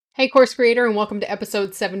Hey, course creator, and welcome to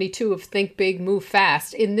episode 72 of Think Big, Move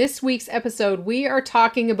Fast. In this week's episode, we are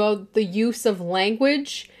talking about the use of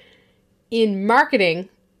language in marketing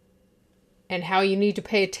and how you need to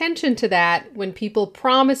pay attention to that when people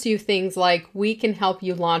promise you things like, we can help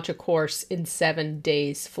you launch a course in 7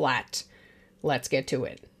 days flat. Let's get to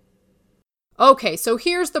it. Okay, so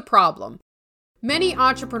here's the problem. Many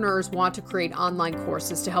entrepreneurs want to create online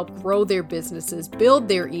courses to help grow their businesses, build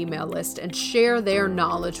their email list, and share their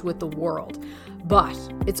knowledge with the world. But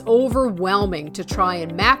it's overwhelming to try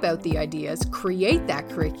and map out the ideas, create that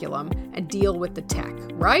curriculum, and deal with the tech,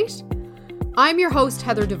 right? I'm your host,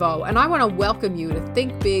 Heather DeVoe, and I want to welcome you to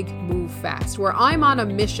Think Big, Move Fast, where I'm on a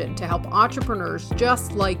mission to help entrepreneurs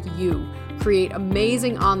just like you create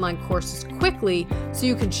amazing online courses quickly so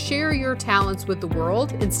you can share your talents with the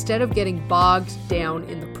world instead of getting bogged down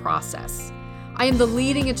in the process. I am the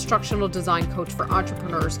leading instructional design coach for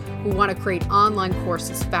entrepreneurs who want to create online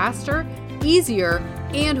courses faster, easier,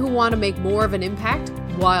 and who want to make more of an impact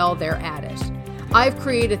while they're at it. I've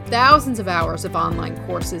created thousands of hours of online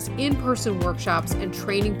courses, in-person workshops, and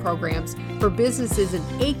training programs for businesses in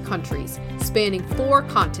 8 countries, spanning 4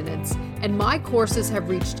 continents, and my courses have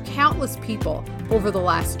reached countless people over the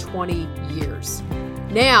last 20 years.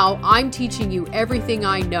 Now, I'm teaching you everything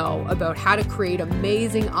I know about how to create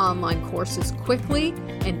amazing online courses quickly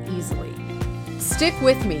and easily. Stick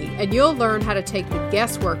with me, and you'll learn how to take the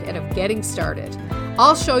guesswork out of getting started.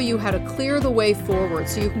 I'll show you how to clear the way forward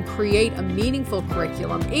so you can create a meaningful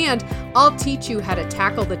curriculum, and I'll teach you how to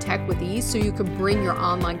tackle the tech with ease so you can bring your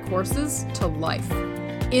online courses to life.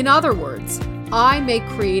 In other words, I make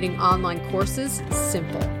creating online courses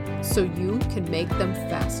simple so you can make them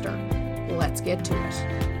faster. Let's get to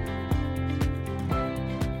it.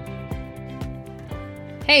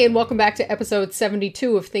 Hey, and welcome back to episode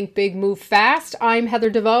 72 of Think Big, Move Fast. I'm Heather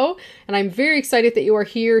DeVoe, and I'm very excited that you are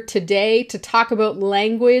here today to talk about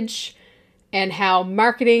language and how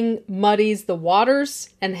marketing muddies the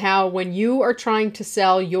waters, and how when you are trying to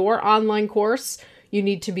sell your online course, you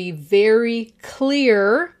need to be very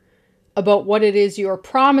clear about what it is you're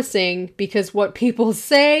promising, because what people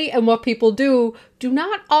say and what people do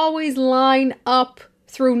not always line up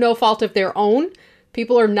through no fault of their own.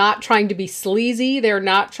 People are not trying to be sleazy. They're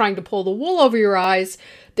not trying to pull the wool over your eyes.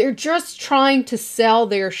 They're just trying to sell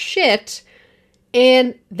their shit,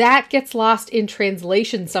 and that gets lost in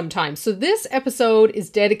translation sometimes. So this episode is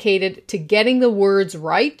dedicated to getting the words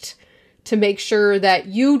right to make sure that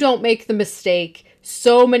you don't make the mistake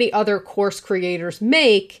so many other course creators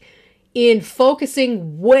make in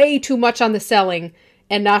focusing way too much on the selling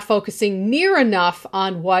and not focusing near enough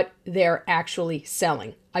on what they're actually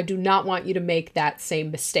selling. I do not want you to make that same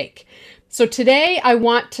mistake. So today I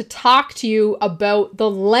want to talk to you about the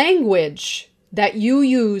language that you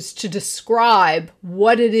use to describe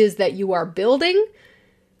what it is that you are building,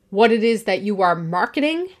 what it is that you are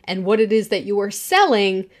marketing, and what it is that you are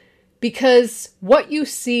selling, because what you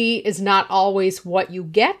see is not always what you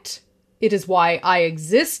get. It is why I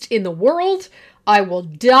exist in the world. I will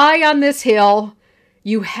die on this hill.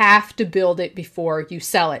 You have to build it before you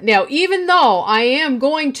sell it. Now, even though I am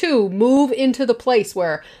going to move into the place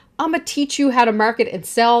where I'm going to teach you how to market and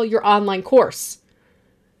sell your online course,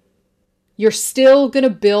 you're still going to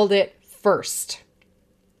build it first.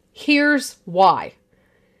 Here's why.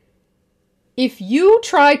 If you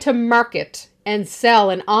try to market and sell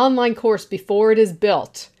an online course before it is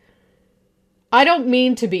built, I don't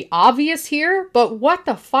mean to be obvious here, but what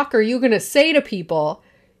the fuck are you going to say to people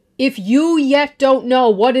if you yet don't know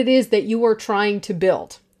what it is that you are trying to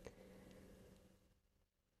build?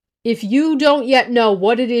 If you don't yet know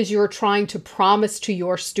what it is you're trying to promise to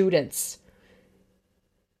your students.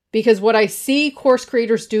 Because what I see course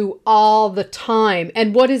creators do all the time,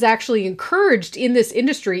 and what is actually encouraged in this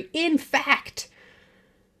industry, in fact,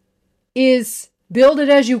 is build it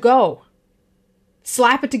as you go.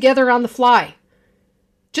 Slap it together on the fly.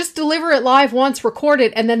 Just deliver it live once, record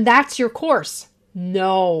it, and then that's your course.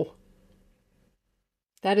 No.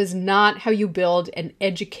 That is not how you build an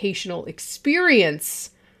educational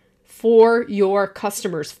experience for your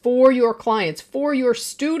customers, for your clients, for your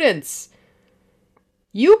students.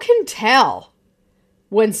 You can tell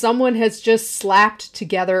when someone has just slapped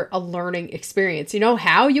together a learning experience. You know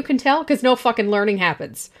how you can tell? Because no fucking learning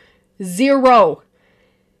happens. Zero.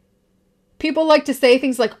 People like to say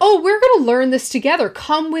things like, oh, we're going to learn this together.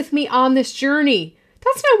 Come with me on this journey.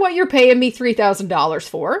 That's not what you're paying me $3,000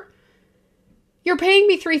 for. You're paying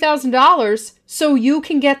me $3,000 so you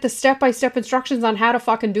can get the step-by-step instructions on how to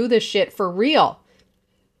fucking do this shit for real.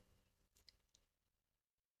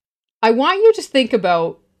 I want you to think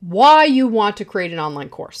about why you want to create an online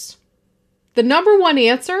course. The number one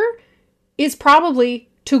answer is probably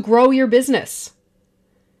to grow your business.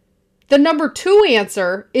 The number two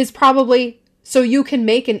answer is probably so you can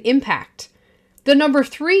make an impact. The number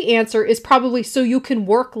three answer is probably so you can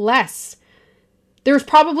work less. There's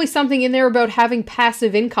probably something in there about having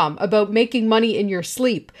passive income, about making money in your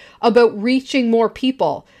sleep, about reaching more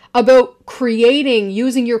people, about creating,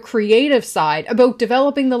 using your creative side, about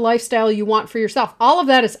developing the lifestyle you want for yourself. All of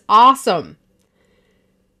that is awesome.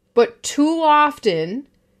 But too often,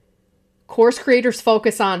 course creators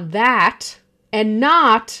focus on that and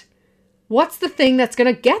not what's the thing that's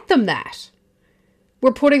going to get them that.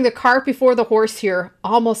 We're putting the cart before the horse here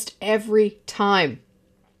almost every time.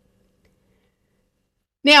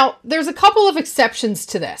 Now, there's a couple of exceptions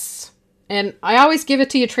to this, and I always give it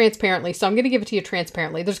to you transparently, so I'm going to give it to you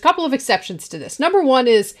transparently. There's a couple of exceptions to this. Number one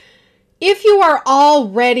is if you are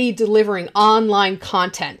already delivering online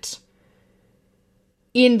content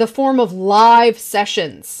in the form of live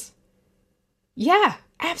sessions, yeah,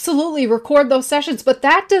 absolutely record those sessions, but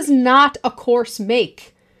that does not a course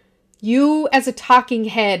make. You as a talking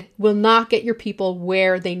head will not get your people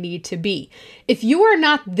where they need to be. If you are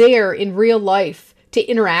not there in real life to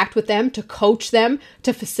interact with them, to coach them,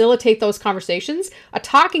 to facilitate those conversations, a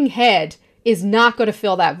talking head is not going to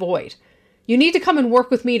fill that void. You need to come and work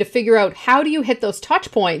with me to figure out how do you hit those touch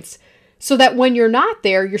points so that when you're not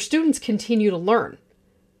there, your students continue to learn.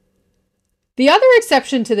 The other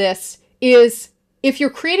exception to this is if you're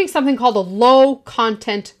creating something called a low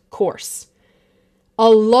content course. A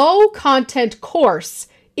low content course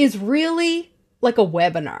is really like a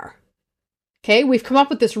webinar. Okay, we've come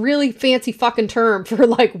up with this really fancy fucking term for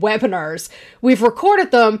like webinars. We've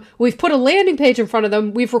recorded them, we've put a landing page in front of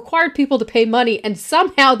them, we've required people to pay money, and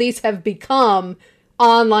somehow these have become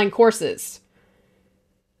online courses.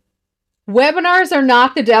 Webinars are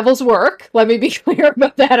not the devil's work. Let me be clear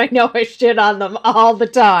about that. I know I shit on them all the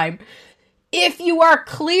time. If you are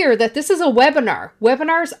clear that this is a webinar,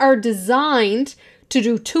 webinars are designed to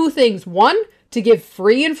do two things. One, to give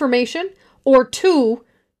free information, or two,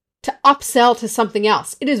 to upsell to something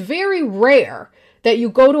else. It is very rare that you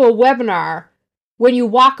go to a webinar when you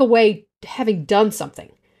walk away having done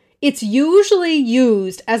something. It's usually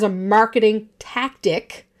used as a marketing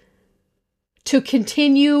tactic to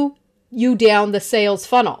continue you down the sales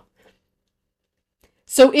funnel.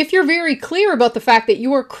 So if you're very clear about the fact that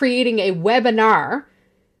you are creating a webinar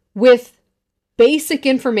with basic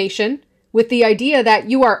information, with the idea that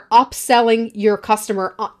you are upselling your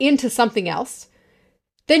customer into something else,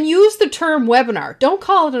 then use the term webinar. Don't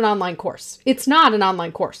call it an online course. It's not an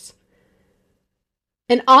online course.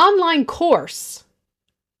 An online course,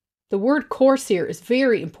 the word course here is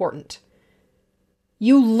very important.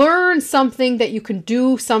 You learn something that you can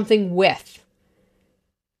do something with.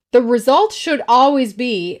 The result should always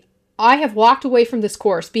be, I have walked away from this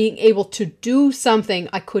course being able to do something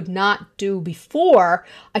I could not do before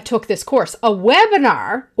I took this course. A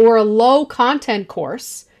webinar or a low content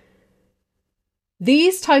course,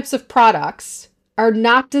 these types of products are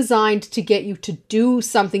not designed to get you to do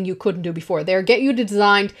something you couldn't do before. They're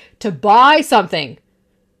designed to buy something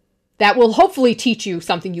that will hopefully teach you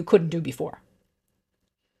something you couldn't do before.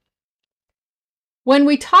 When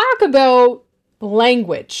we talk about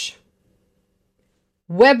language,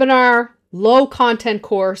 webinar, low content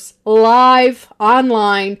course, live,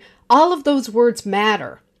 online, all of those words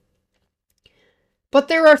matter. But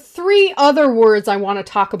there are three other words I want to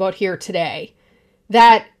talk about here today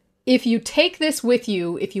that if you take this with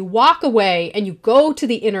you, if you walk away and you go to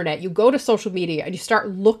the internet, you go to social media and you start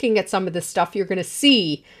looking at some of this stuff, you're going to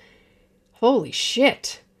see, holy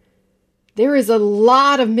shit, there is a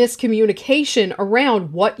lot of miscommunication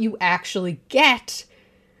around what you actually get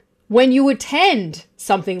when you attend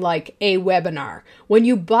something like a webinar, when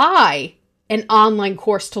you buy an online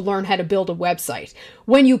course to learn how to build a website,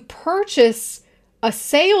 when you purchase a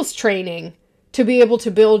sales training to be able to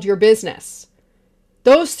build your business.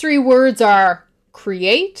 Those three words are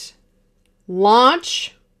create,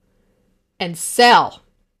 launch, and sell.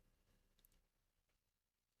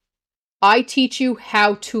 I teach you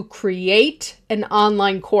how to create an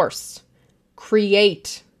online course.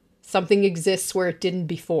 Create. Something exists where it didn't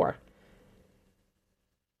before.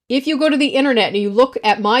 If you go to the internet and you look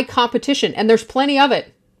at my competition, and there's plenty of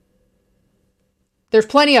it. There's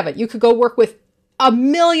plenty of it. You could go work with a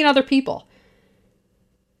million other people.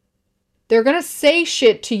 They're going to say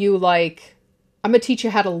shit to you like, I'm going to teach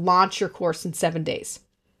you how to launch your course in 7 days.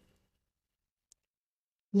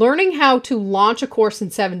 Learning how to launch a course in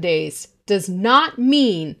 7 days does not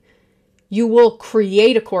mean you will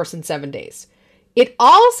create a course in 7 days. It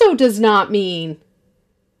also does not mean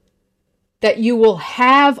that you will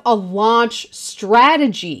have a launch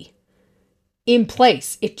strategy in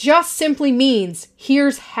place. It just simply means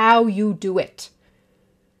here's how you do it.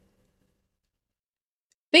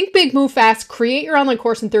 Think big, move fast, create your online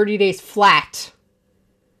course in 30 days flat.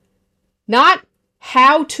 Not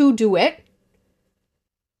how to do it.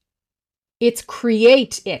 It's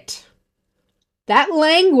create it. That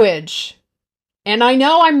language, and I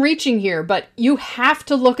know I'm reaching here, but you have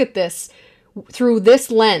to look at this through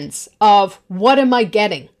this lens of what am I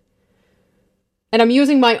getting? And I'm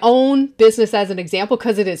using my own business as an example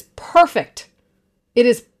because it is perfect. It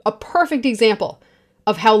is a perfect example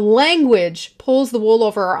of how language pulls the wool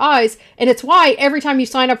over our eyes. And it's why every time you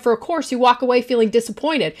sign up for a course, you walk away feeling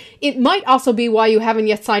disappointed. It might also be why you haven't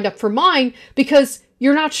yet signed up for mine, because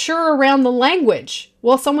you're not sure around the language.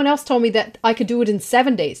 Well, someone else told me that I could do it in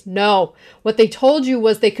 7 days. No, what they told you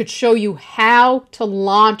was they could show you how to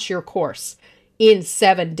launch your course in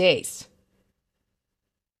 7 days.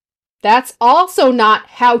 That's also not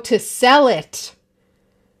how to sell it.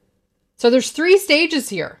 So there's 3 stages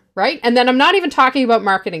here, right? And then I'm not even talking about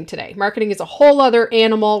marketing today. Marketing is a whole other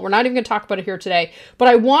animal. We're not even going to talk about it here today. But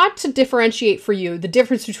I want to differentiate for you the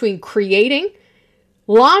difference between creating,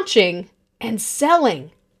 launching, and selling.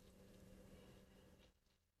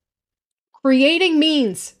 Creating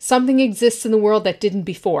means something exists in the world that didn't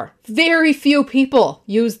before. Very few people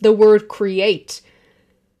use the word create.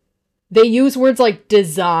 They use words like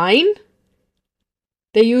design.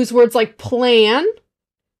 They use words like plan.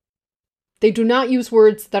 They do not use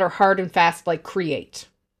words that are hard and fast like create.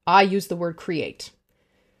 I use the word create.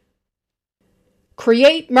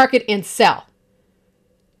 Create, market, and sell.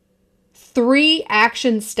 3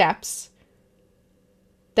 action steps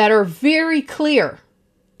that are very clear.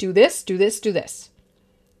 Do this, do this, do this.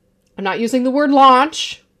 I'm not using the word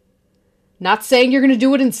launch. Not saying you're going to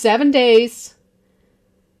do it in 7 days.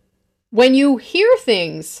 When you hear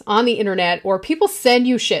things on the internet or people send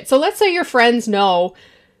you shit. So let's say your friends know,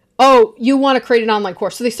 oh, you want to create an online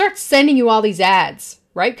course. So they start sending you all these ads,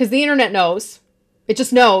 right? Because the internet knows. It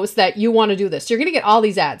just knows that you want to do this. You're going to get all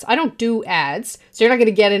these ads. I don't do ads, so you're not going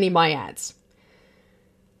to get any of my ads.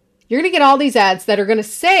 You're going to get all these ads that are going to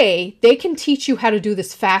say they can teach you how to do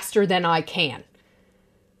this faster than I can.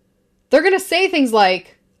 They're going to say things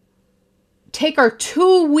like, take our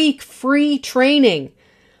 2-week free training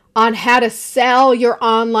on how to sell your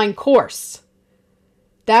online course.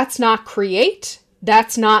 That's not create.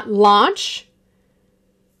 That's not launch.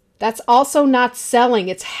 That's also not selling.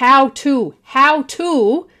 It's how to. How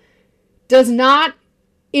to does not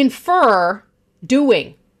infer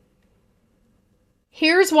doing.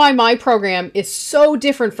 Here's why my program is so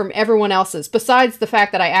different from everyone else's. Besides the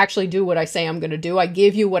fact that I actually do what I say I'm going to do. I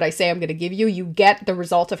give you what I say I'm going to give you. You get the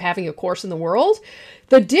result of having a course in the world.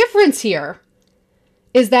 The difference here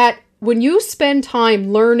is that when you spend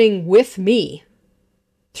time learning with me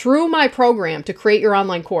through my program to create your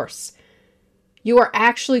online course, you are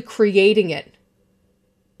actually creating it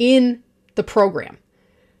in the program.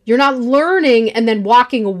 You're not learning and then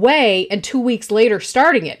walking away and 2 weeks later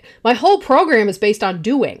starting it. My whole program is based on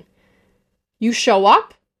doing. You show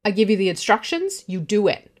up, I give you the instructions, you do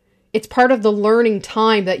it. It's part of the learning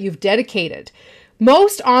time that you've dedicated.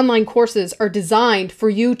 Most online courses are designed for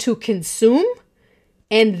you to consume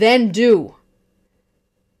and then do.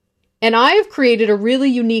 And I have created a really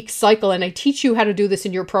unique cycle, and I teach you how to do this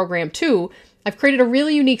in your program too. I've created a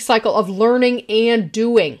really unique cycle of learning and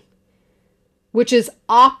doing, which is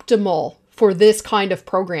optimal for this kind of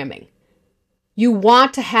programming. You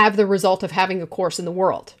want to have the result of having a course in the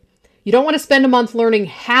world. You don't want to spend a month learning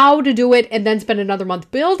how to do it and then spend another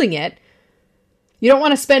month building it. You don't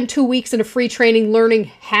want to spend 2 weeks in a free training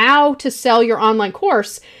learning how to sell your online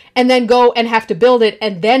course and then go and have to build it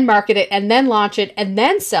and then market it and then launch it and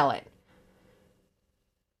then sell it.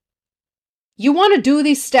 You want to do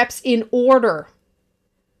these steps in order.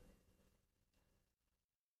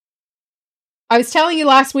 I was telling you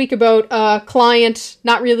last week about a client,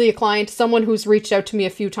 not really a client, someone who's reached out to me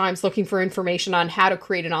a few times looking for information on how to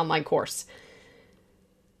create an online course.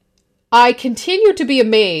 I continue to be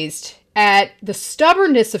amazed at the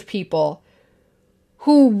stubbornness of people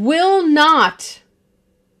who will not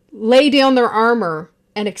lay down their armor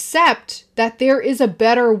and accept that there is a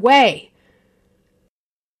better way.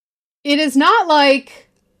 It is not like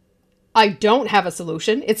I don't have a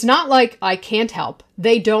solution. It's not like I can't help.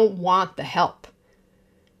 They don't want the help.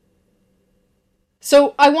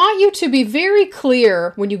 So I want you to be very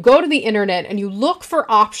clear when you go to the internet and you look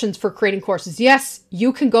for options for creating courses. Yes,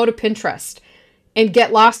 you can go to Pinterest and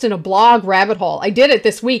get lost in a blog rabbit hole. I did it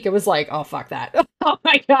this week. It was like, oh, fuck that. Oh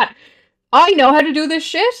my God. I know how to do this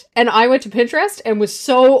shit. And I went to Pinterest and was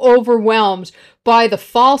so overwhelmed by the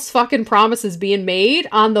false fucking promises being made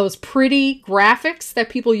on those pretty graphics that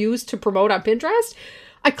people use to promote on Pinterest.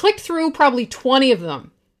 I clicked through probably 20 of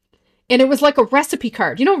them. And it was like a recipe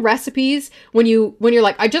card. You know, recipes, when you're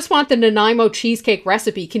like, I just want the Nanaimo cheesecake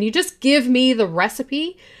recipe. Can you just give me the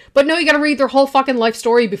recipe? But no, you got to read their whole fucking life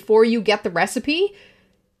story before you get the recipe.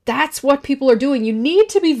 That's what people are doing. You need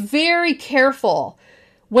to be very careful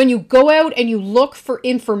when you go out and you look for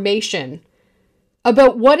information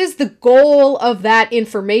about what is the goal of that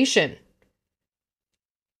information.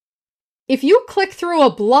 If you click through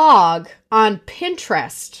a blog on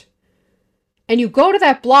Pinterest and you go to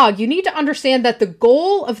that blog, you need to understand that the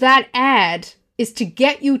goal of that ad is to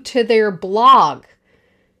get you to their blog.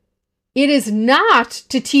 It is not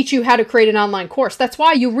to teach you how to create an online course. That's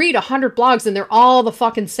why you read 100 blogs and they're all the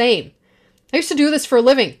fucking same. I used to do this for a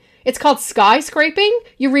living. It's called skyscraping.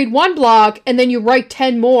 You read one blog and then you write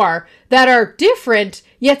 10 more that are different,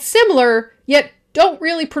 yet similar, yet don't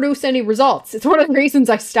really produce any results. It's one of the reasons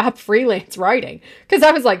I stopped freelance writing. Because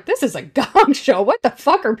I was like, this is a gong show. What the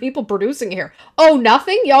fuck are people producing here? Oh,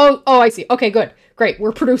 nothing? Oh, I see. Okay, good. Great.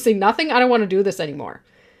 We're producing nothing. I don't want to do this anymore.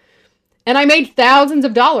 And I made thousands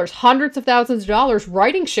of dollars, hundreds of thousands of dollars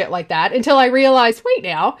writing shit like that until I realized, wait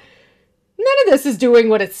now, none of this is doing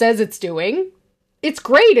what it says it's doing. It's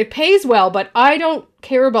great. It pays well, but I don't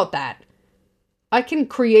care about that. I can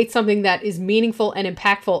create something that is meaningful and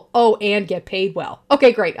impactful. Oh, and get paid well.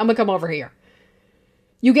 Okay, great. I'm going to come over here.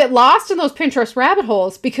 You get lost in those Pinterest rabbit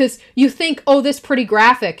holes because you think, oh, this pretty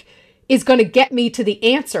graphic is going to get me to the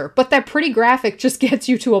answer. But that pretty graphic just gets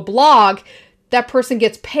you to a blog. That person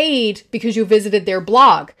gets paid because you visited their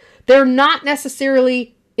blog. They're not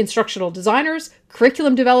necessarily instructional designers,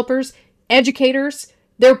 curriculum developers, educators.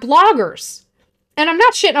 They're bloggers. And I'm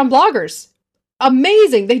not shitting on bloggers.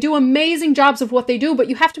 Amazing. They do amazing jobs of what they do, but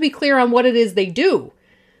you have to be clear on what it is they do.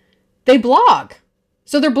 They blog.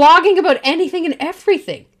 So they're blogging about anything and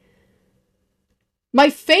everything. My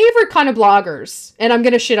favorite kind of bloggers, and I'm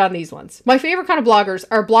going to shit on these ones. My favorite kind of bloggers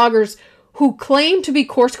are bloggers who claim to be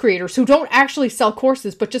course creators, who don't actually sell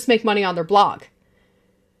courses, but just make money on their blog.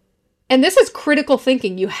 And this is critical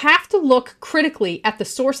thinking. You have to look critically at the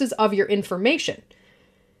sources of your information.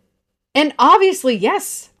 And obviously,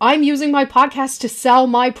 yes, I'm using my podcast to sell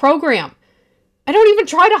my program. I don't even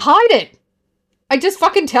try to hide it. I just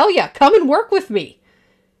fucking tell you, come and work with me.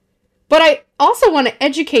 But I also want to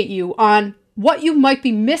educate you on what you might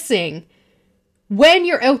be missing when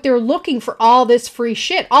you're out there looking for all this free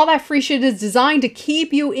shit. All that free shit is designed to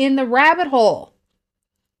keep you in the rabbit hole.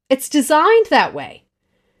 It's designed that way.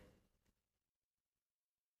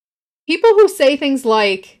 People who say things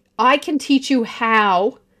like, I can teach you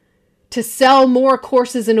how to sell more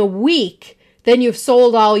courses in a week than you've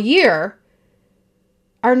sold all year,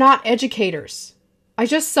 are not educators. I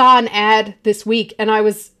just saw an ad this week and I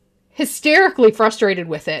was hysterically frustrated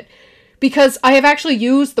with it because I have actually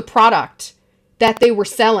used the product that they were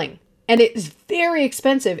selling and it is very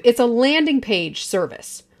expensive. It's a landing page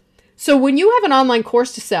service. So when you have an online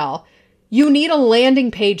course to sell, you need a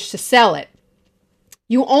landing page to sell it.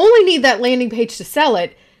 You only need that landing page to sell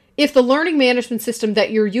it if the learning management system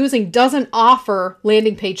that you're using doesn't offer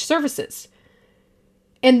landing page services.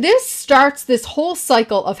 And this starts this whole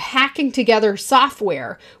cycle of hacking together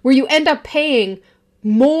software where you end up paying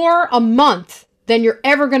more a month than you're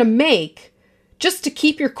ever going to make just to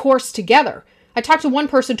keep your course together. I talked to one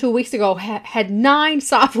person 2 weeks ago, had 9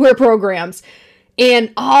 software programs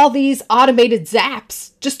and all these automated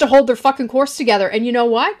zaps just to hold their fucking course together. And you know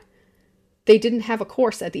what? They didn't have a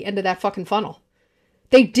course at the end of that fucking funnel.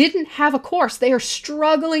 They didn't have a course. They are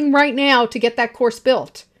struggling right now to get that course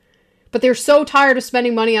built. But they're so tired of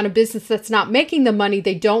spending money on a business that's not making them money,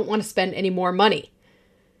 they don't want to spend any more money.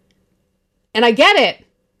 And I get it.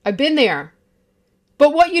 I've been there.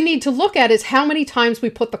 But what you need to look at is how many times we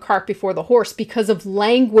put the cart before the horse because of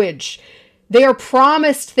language. They are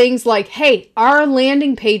promised things like, hey, our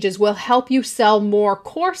landing pages will help you sell more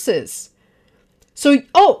courses. So,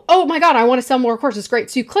 oh my God, I want to sell more courses.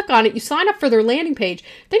 Great. So you click on it, you sign up for their landing page,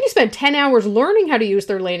 then you spend 10 hours learning how to use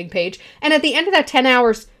their landing page. And at the end of that 10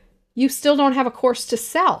 hours, you still don't have a course to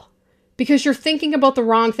sell because you're thinking about the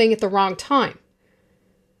wrong thing at the wrong time.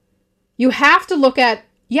 You have to look at,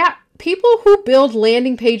 people who build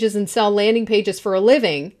landing pages and sell landing pages for a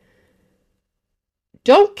living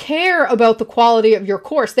don't care about the quality of your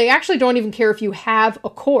course. They actually don't even care if you have a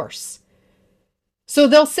course. So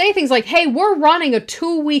they'll say things like, hey, we're running a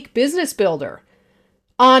 2-week business builder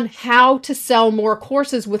on how to sell more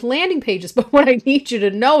courses with landing pages. But what I need you to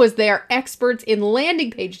know is they are experts in landing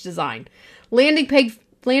page design. Landing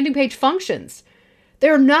landing page functions.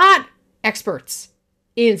 They're not experts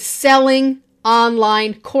in selling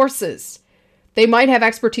online courses. They might have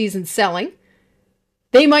expertise in selling.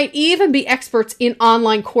 They might even be experts in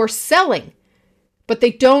online course selling, but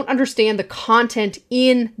they don't understand the content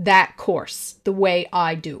in that course the way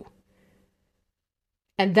I do.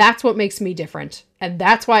 And that's what makes me different. And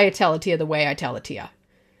that's why I tell it to you the way I tell it to you.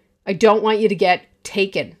 I don't want you to get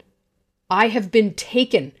taken. I have been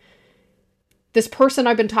taken. This person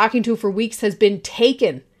I've been talking to for weeks has been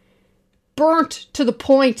taken, burnt to the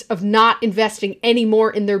point of not investing any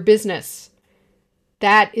more in their business.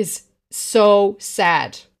 That is so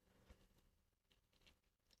sad.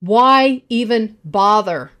 Why even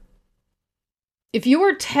bother? If you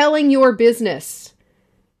are telling your business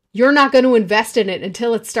you're not going to invest in it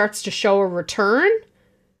until it starts to show a return,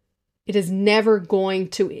 it is never going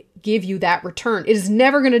to give you that return. It is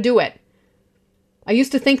never going to do it. I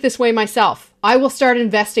used to think this way myself. I will start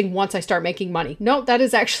investing once I start making money. No, that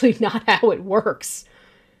is actually not how it works.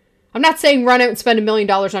 I'm not saying run out and spend $1 million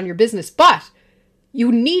on your business, but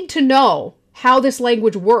you need to know how this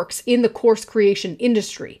language works in the course creation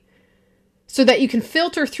industry so that you can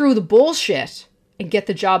filter through the bullshit and get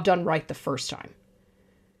the job done right the first time.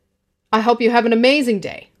 I hope you have an amazing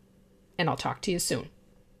day, and I'll talk to you soon.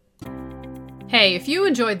 Hey, if you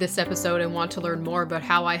enjoyed this episode and want to learn more about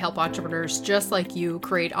how I help entrepreneurs just like you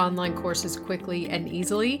create online courses quickly and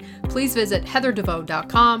easily, please visit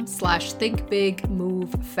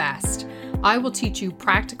heatherdevaux.com/thinkbigmovefast. I will teach you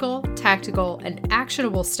practical, tactical, and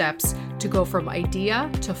actionable steps to go from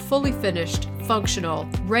idea to fully finished, functional,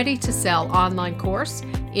 ready to sell online course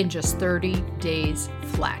in just 30 days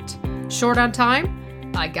flat. Short on time?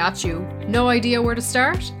 I got you. No idea where to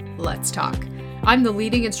start? Let's talk. I'm the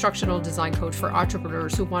leading instructional design coach for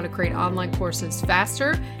entrepreneurs who want to create online courses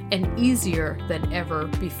faster and easier than ever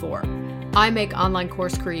before. I make online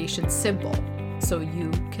course creation simple so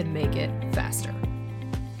you can make it faster.